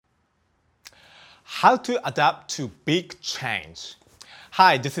How to adapt to big change.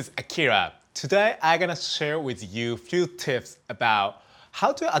 Hi, this is Akira. Today I'm gonna share with you a few tips about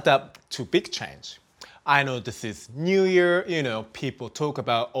how to adapt to big change. I know this is New Year, people talk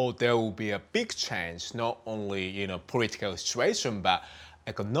about, oh, there will be a big change, not only, political situation, but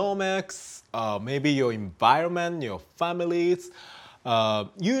economics, maybe your environment, your families.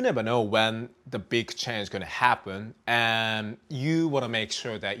 You never know when the big change is going to happen, and you want to make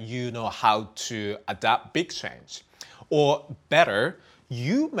sure that you know how to adapt big change, or better,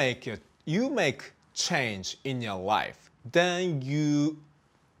 you make change in your life. Then you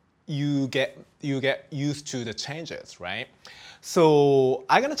get used to the changes, right? So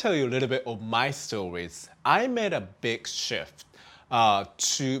I'm gonna tell you a little bit of my stories. I made a big shift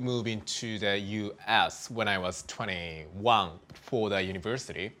to move into the US when I was 21 for the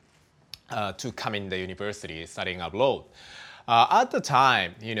university, to come in the university studying abroad. At the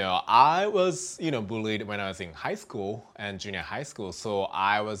time, I was, bullied when I was in high school and junior high school. So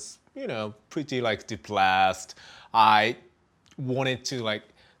I was, pretty like depressed. I wanted to like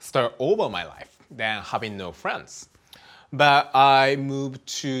start over my life than having no friends. But I moved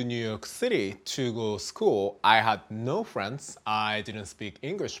to New York City to go to school. I had no friends. I didn't speak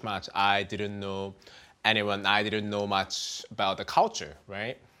English much. I didn't know anyone. I didn't know much about the culture,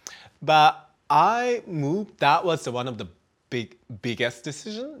 right? But I moved. That was one of the biggest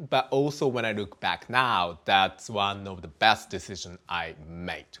decision. But also when I look back now, that's one of the best decisions I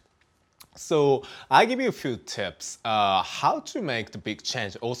made. So I give you a few tips how to make the big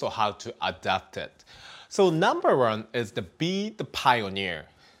change, also how to adapt it. So number one is to be the pioneer.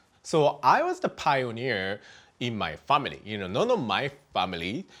 So I was the pioneer in my family. None of my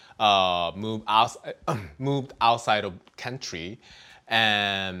family moved outside of country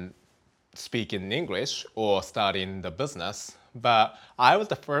and speak in English or start in the business. But I was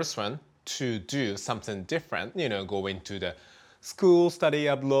the first one to do something different, go into the school, study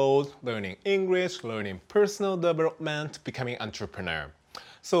abroad, learning English, learning personal development, becoming entrepreneur.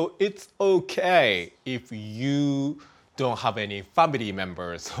 So it's okay if you don't have any family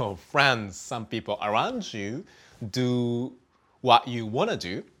members or friends, some people around you do what you want to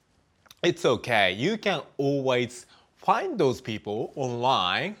do. It's okay. You can always find those people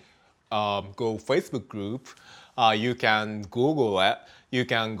online, go Facebook group, you can Google it, you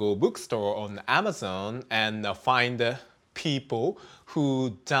can go bookstore on Amazon and find people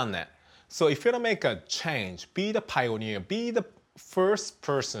who done it. So if you want to make a change, be the pioneer, be the first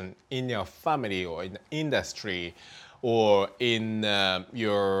person in your family or in the industry or in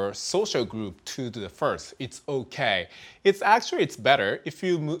your social group to do the first. It's okay. It's better if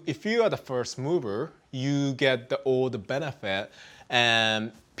you are the first mover, you get all the benefit,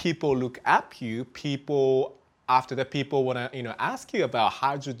 and people look at you. After that, people want to ask you about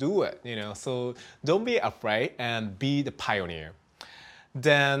how to do it. So don't be afraid and be the pioneer.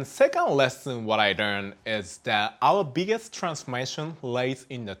 Then second lesson what I learned is that our biggest transformation lays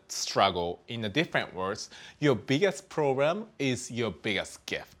in the struggle. In the different words, your biggest problem is your biggest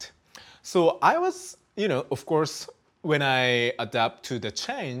gift. So I was, of course, when I adapt to the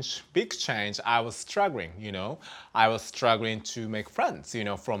big change, I was struggling, I was struggling to make friends,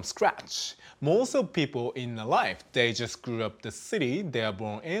 from scratch. Most of people in the life, they just grew up the city they are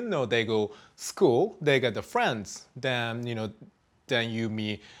born in, or they go school, they get the friends, then you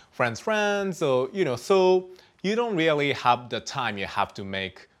meet friends, or so you don't really have the time. You have to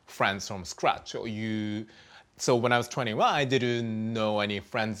make friends from scratch. So when I was 21, I didn't know any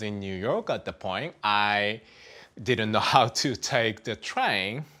friends in New York at the point. I didn't know how to take the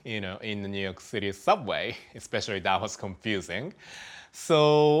train, in the New York City subway. Especially that was confusing.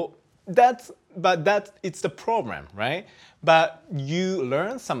 So it's the problem, right? But you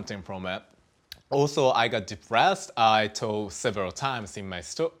learn something from it. Also, I got depressed. I told several times in my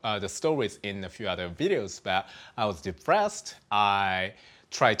the stories in a few other videos, but I was depressed. I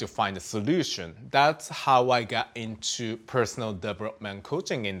tried to find a solution. That's how I got into personal development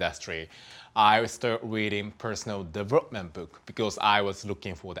coaching industry. I started reading personal development book because I was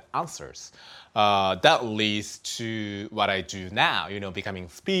looking for the answers. That leads to what I do now, becoming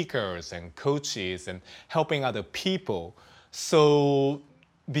speakers and coaches and helping other people. So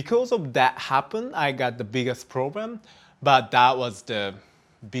because of that happened, I got the biggest problem, but that was the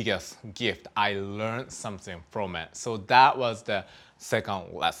biggest gift. I learned something from it. So that was the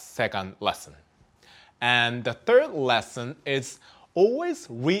second lesson. And the third lesson is always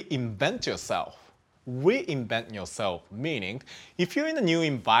reinvent yourself. Reinvent yourself, meaning if you're in a new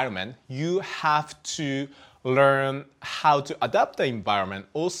environment, you have to learn how to adapt the environment.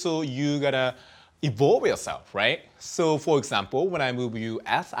 Also, you gotta evolve yourself, right? So for example, when I move to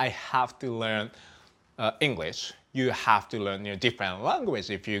US, I have to learn English, you have to learn different language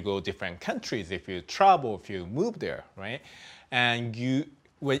if you go different countries, if you travel, if you move there, right? And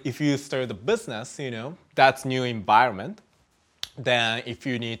if you start a business, that's new environment. Then if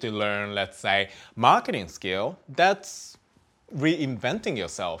you need to learn, let's say, marketing skill, that's reinventing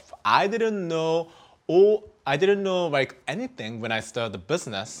yourself. I didn't know like anything when I started the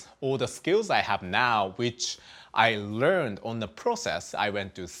business. All the skills I have now, which I learned on the process. I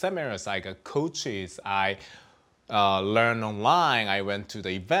went to seminars, I got coaches, I learned online, I went to the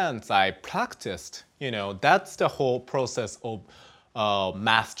events, I practiced. That's the whole process of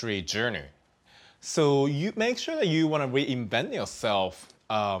mastery journey. So you make sure that you want to reinvent yourself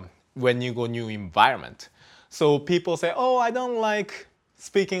when you go new environment. So people say, "Oh, I don't like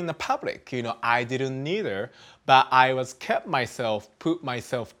speaking in the public." I didn't either, but I put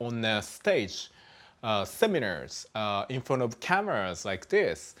myself on the stage, seminars, in front of cameras like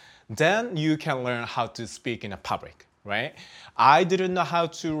this. Then you can learn how to speak in a public, right? I didn't know how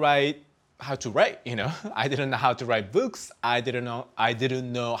to write. I didn't know how to write books. I didn't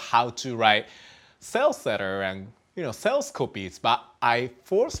know how to write sales letter and sales copies, but I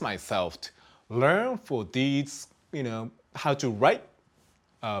forced myself to learn for these, how to write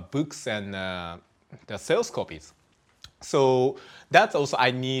books and the sales copies. So that's also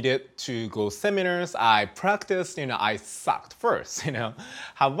I needed to go seminars. I practiced. I sucked first.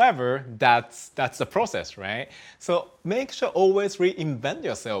 However, that's the process, right? So make sure always reinvent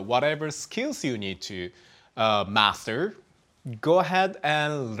yourself. Whatever skills you need to master, go ahead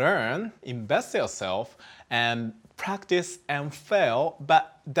and learn, invest yourself, and practice and fail.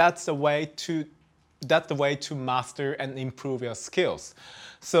 But that's the way to master and improve your skills.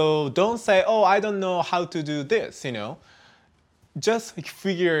 So don't say, "Oh, I don't know how to do this." Just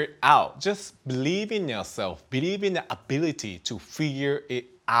figure it out. Just believe in yourself. Believe in the ability to figure it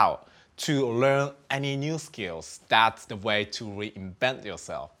out, to learn any new skills. That's the way to reinvent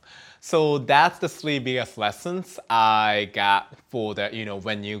yourself. So that's the 3 biggest lessons I got for the,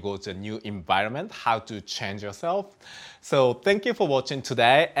 when you go to a new environment, how to change yourself. So thank you for watching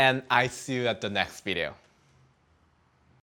today, and I see you at the next video.